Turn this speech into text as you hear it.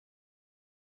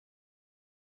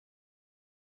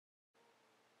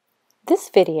This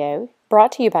video,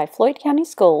 brought to you by Floyd County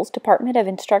Schools Department of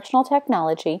Instructional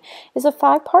Technology, is a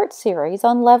 5-part series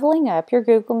on leveling up your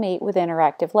Google Meet with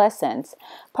interactive lessons.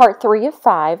 Part 3 of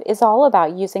 5 is all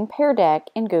about using PearDeck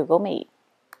in Google Meet.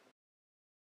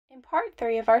 In Part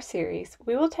 3 of our series,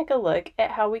 we will take a look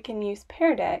at how we can use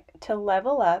PearDeck to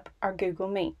level up our Google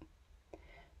Meet.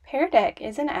 PearDeck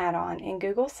is an add-on in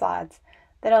Google Slides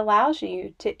that allows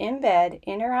you to embed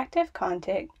interactive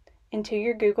content into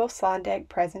your Google Slide Deck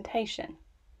presentation.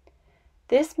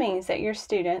 This means that your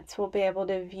students will be able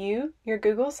to view your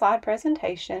Google Slide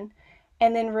presentation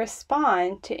and then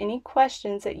respond to any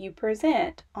questions that you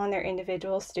present on their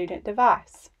individual student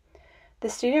device. The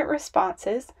student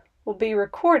responses will be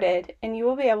recorded and you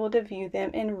will be able to view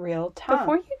them in real time.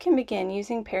 Before you can begin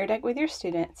using PearDeck with your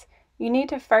students, you need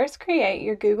to first create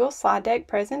your Google Slide Deck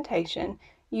presentation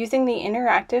using the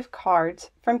interactive cards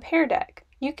from PearDeck.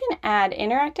 You can add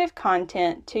interactive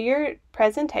content to your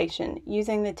presentation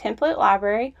using the template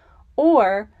library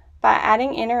or by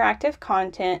adding interactive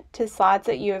content to slides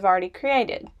that you have already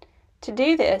created. To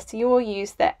do this, you will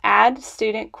use the Add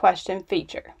Student Question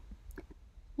feature.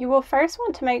 You will first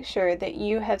want to make sure that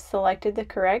you have selected the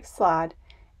correct slide,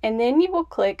 and then you will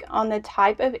click on the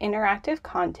type of interactive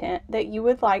content that you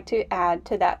would like to add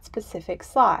to that specific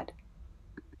slide.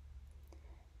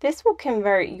 This will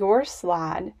convert your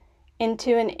slide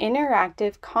into an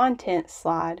interactive content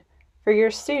slide for your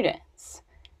students.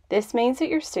 This means that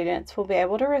your students will be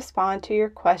able to respond to your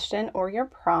question or your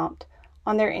prompt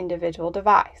on their individual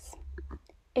device.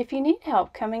 If you need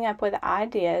help coming up with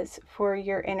ideas for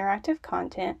your interactive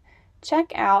content,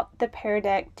 check out the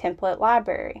PearDeck template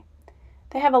library.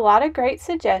 They have a lot of great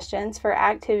suggestions for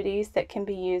activities that can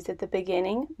be used at the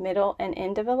beginning, middle, and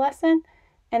end of a lesson,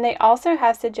 and they also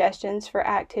have suggestions for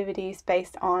activities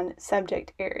based on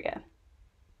subject area.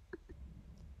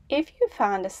 If you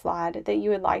find a slide that you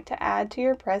would like to add to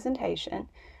your presentation,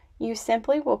 you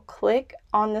simply will click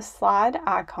on the slide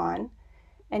icon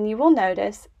and you will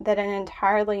notice that an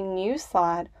entirely new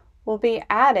slide will be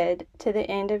added to the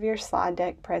end of your slide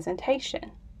deck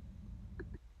presentation.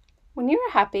 When you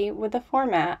are happy with the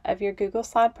format of your Google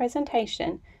Slide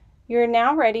presentation, you are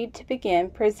now ready to begin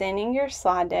presenting your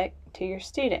slide deck to your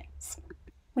students.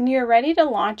 When you are ready to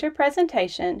launch your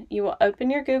presentation, you will open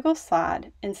your Google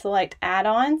Slide and select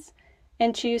Add-ons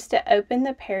and choose to open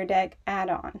the PearDeck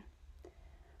add-on.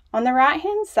 On the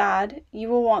right-hand side, you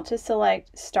will want to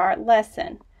select Start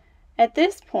Lesson. At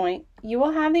this point, you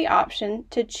will have the option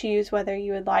to choose whether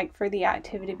you would like for the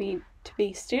activity to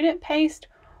be student-paced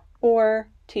or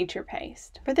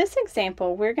teacher-paced. For this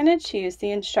example, we're going to choose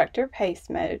the instructor-paced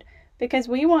mode because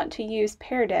we want to use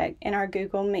PearDeck in our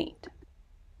Google Meet.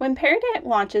 When PearDeck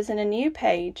launches in a new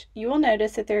page, you will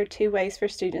notice that there are 2 ways for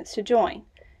students to join.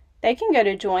 They can go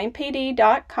to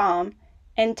joinpd.com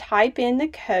and type in the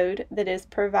code that is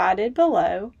provided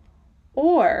below,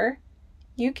 or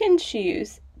you can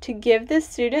choose to give the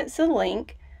students a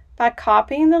link by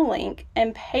copying the link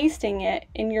and pasting it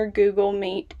in your Google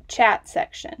Meet chat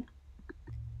section.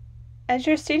 As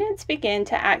your students begin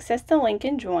to access the link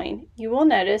and join, you will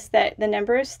notice that the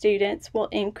number of students will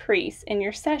increase in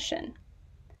your session.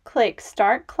 Click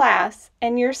Start Class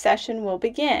and your session will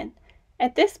begin.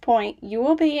 At this point, you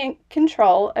will be in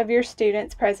control of your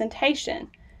students' presentation.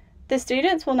 The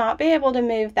students will not be able to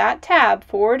move that tab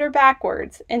forward or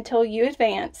backwards until you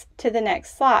advance to the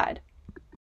next slide.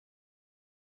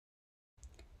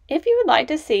 If you would like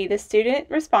to see the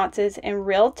student responses in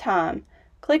real time,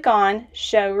 click on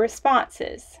Show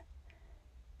Responses.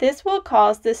 This will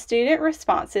cause the student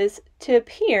responses to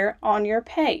appear on your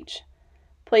page.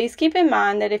 Please keep in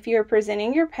mind that if you are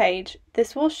presenting your page,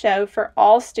 this will show for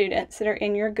all students that are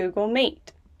in your Google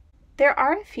Meet. There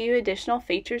are a few additional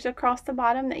features across the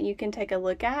bottom that you can take a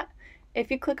look at.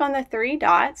 If you click on the 3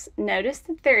 dots, notice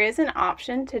that there is an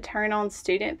option to turn on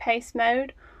student pace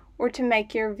mode, or to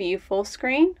make your view full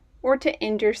screen, or to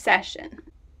end your session.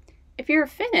 If you're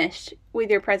finished with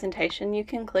your presentation, you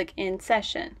can click End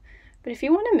Session. But if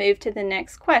you want to move to the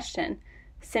next question,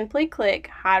 simply click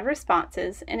Hide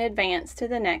Responses and advance to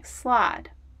the next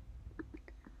slide.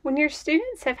 When your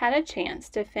students have had a chance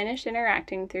to finish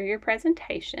interacting through your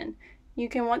presentation, you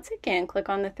can once again click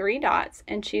on the 3 dots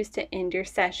and choose to end your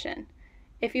session.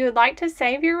 If you would like to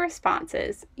save your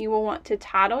responses, you will want to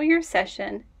title your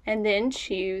session and then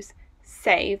choose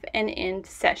Save and End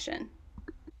Session.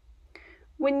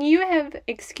 When you have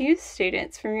excused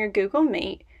students from your Google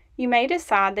Meet, you may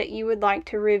decide that you would like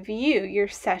to review your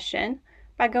session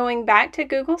by going back to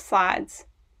Google Slides,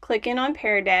 clicking on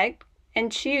PearDeck,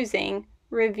 and choosing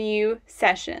Review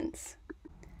Sessions.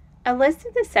 A list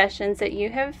of the sessions that you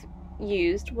have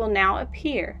used will now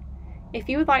appear. If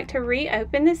you would like to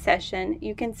reopen the session,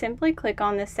 you can simply click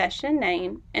on the session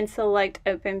name and select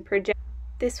Open Project.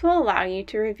 This will allow you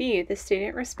to review the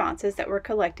student responses that were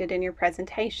collected in your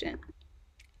presentation.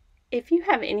 If you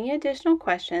have any additional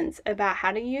questions about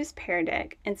how to use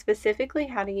PearDeck, and specifically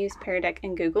how to use PearDeck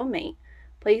in Google Meet,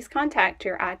 please contact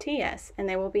your ITS and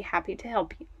they will be happy to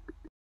help you.